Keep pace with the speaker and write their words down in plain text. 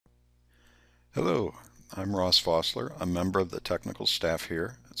Hello, I'm Ross Fossler, a member of the technical staff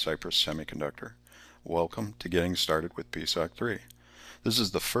here at Cypress Semiconductor. Welcome to Getting Started with PSoC3. This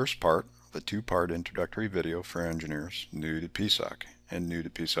is the first part of a two-part introductory video for engineers new to PSoC and new to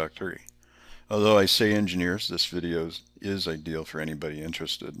PSoC3. Although I say engineers, this video is ideal for anybody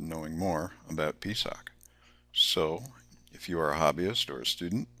interested in knowing more about PSoC. So, if you are a hobbyist or a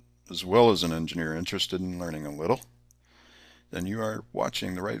student, as well as an engineer interested in learning a little, then you are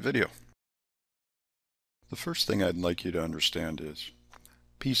watching the right video. The first thing I'd like you to understand is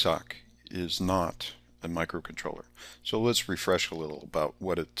PSoC is not a microcontroller. So let's refresh a little about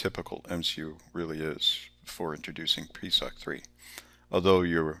what a typical MCU really is before introducing PSoC3, although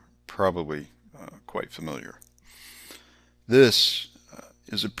you're probably quite familiar. This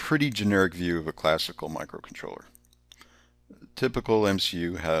is a pretty generic view of a classical microcontroller. A typical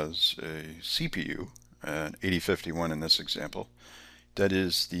MCU has a CPU, an 8051 in this example, that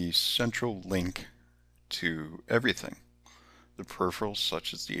is the central link to everything. The peripherals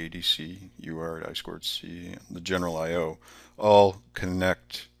such as the ADC, UART, I2C, and the general I/O all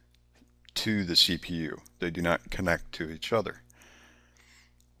connect to the CPU. They do not connect to each other.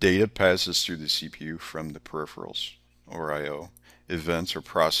 Data passes through the CPU from the peripherals, or I/O. Events are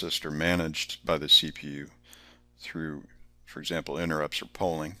processed or managed by the CPU through, for example, interrupts or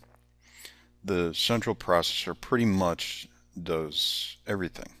polling. The central processor pretty much does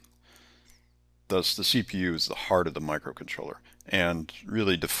everything. Thus, the CPU is the heart of the microcontroller and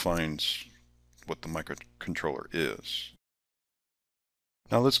really defines what the microcontroller is.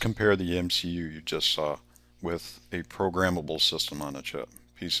 Now let's compare the MCU you just saw with a programmable system on a chip,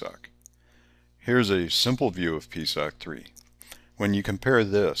 PSoC. Here's a simple view of PSoC3. When you compare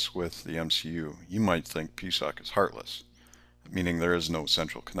this with the MCU, you might think PSoC is heartless, meaning there is no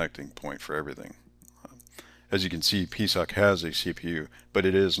central connecting point for everything. As you can see, PSoC has a CPU, but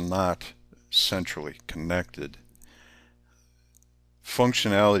it is not centrally connected.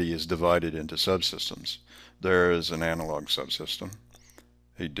 Functionality is divided into subsystems. There is an analog subsystem,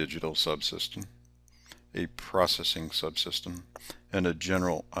 a digital subsystem, a processing subsystem, and a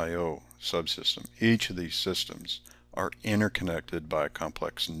general I/O subsystem. Each of these systems are interconnected by a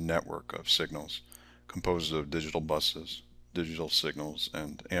complex network of signals composed of digital buses, digital signals,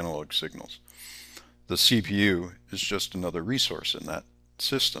 and analog signals. The CPU is just another resource in that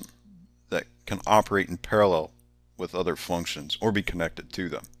system that can operate in parallel with other functions or be connected to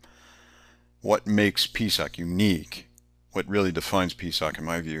them. What makes PSoC unique, what really defines PSoC in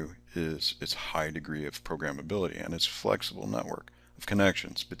my view, is its high degree of programmability and its flexible network of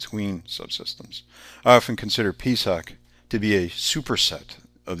connections between subsystems. I often consider PSoC to be a superset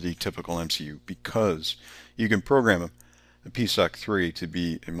of the typical MCU because you can program a PSoC3 to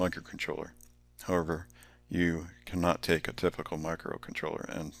be a microcontroller. However, you cannot take a typical microcontroller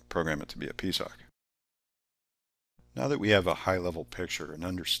and program it to be a PSoC. Now that we have a high-level picture and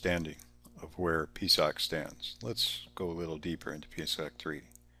understanding of where PSoC stands, let's go a little deeper into PSoC3.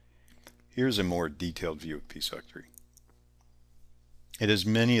 Here's a more detailed view of PSoC3. It has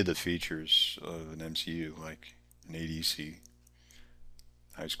many of the features of an MCU, like an ADC,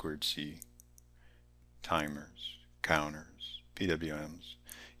 I2C, timers, counters, PWMs.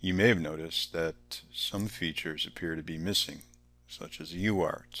 You may have noticed that some features appear to be missing, such as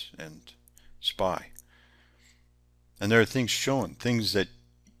UART and SPI. And there are things shown, things that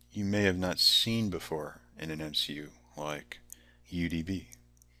you may have not seen before in an MCU, like UDB,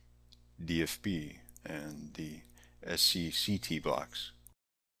 DFB, and the SCCT blocks.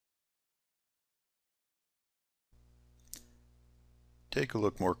 Take a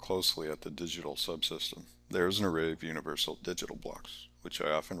look more closely at the digital subsystem. There is an array of universal digital blocks, which I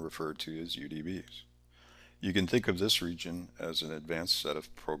often refer to as UDBs. You can think of this region as an advanced set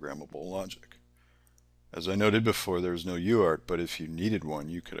of programmable logic. As I noted before, there is no UART, but if you needed one,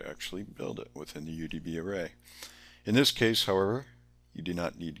 you could actually build it within the UDB array. In this case, however, you do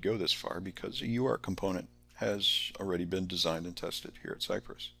not need to go this far because a UART component has already been designed and tested here at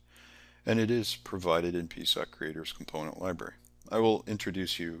Cypress, and it is provided in PSoC Creator's component library. I will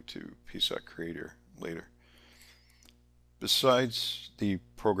introduce you to PSoC Creator later. Besides the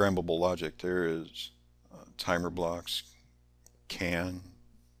programmable logic, there is timer blocks, CAN,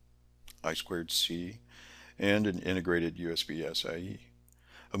 I2C, and an integrated USB SIE.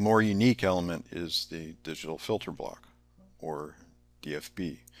 A more unique element is the digital filter block, or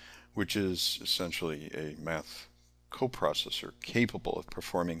DFB, which is essentially a math coprocessor capable of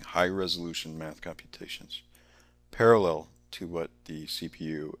performing high-resolution math computations, parallel to what the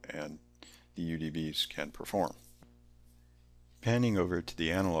CPU and the UDBs can perform. Panning over to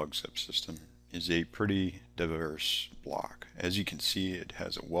the analog subsystem, is a pretty diverse block. As you can see, it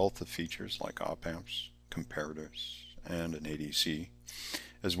has a wealth of features like op-amps, comparators, and an ADC,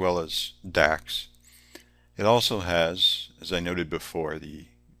 as well as DACs. It also has, as I noted before, the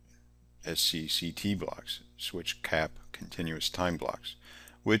SCCT blocks, switch cap continuous time blocks,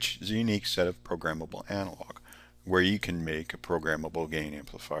 which is a unique set of programmable analog, where you can make a programmable gain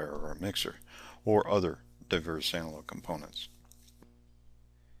amplifier or a mixer, or other diverse analog components.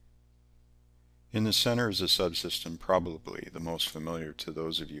 In the center is a subsystem probably the most familiar to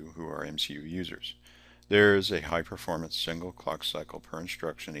those of you who are MCU users. There is a high-performance single clock cycle per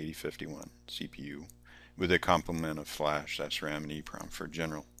instruction 8051 CPU with a complement of flash, SRAM, and EEPROM for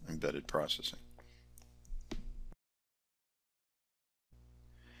general embedded processing.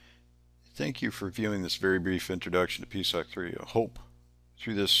 Thank you for viewing this very brief introduction to PSoC3. I hope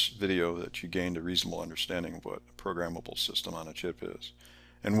through this video that you gained a reasonable understanding of what a programmable system on a chip is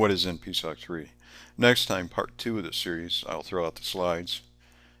and what is in PSoC3. Next time, part 2 of this series, I'll throw out the slides,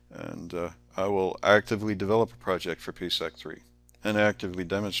 and I will actively develop a project for PSoC3 and actively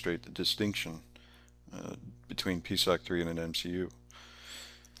demonstrate the distinction between PSoC3 and an MCU.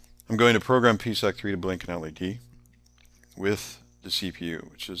 I'm going to program PSoC3 to blink an LED with the CPU,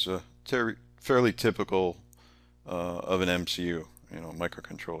 which is a fairly typical of an MCU,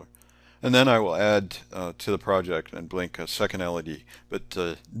 microcontroller. And then I will add to the project and blink a second LED, but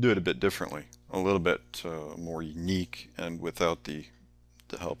do it a bit differently, a little bit more unique and without the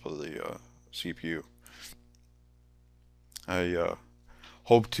help of the CPU. I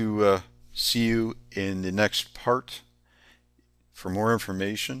hope to see you in the next part. For more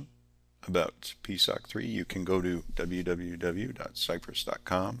information about PSoC3, you can go to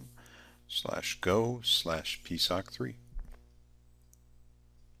www.cypress.com/go/PSoC3.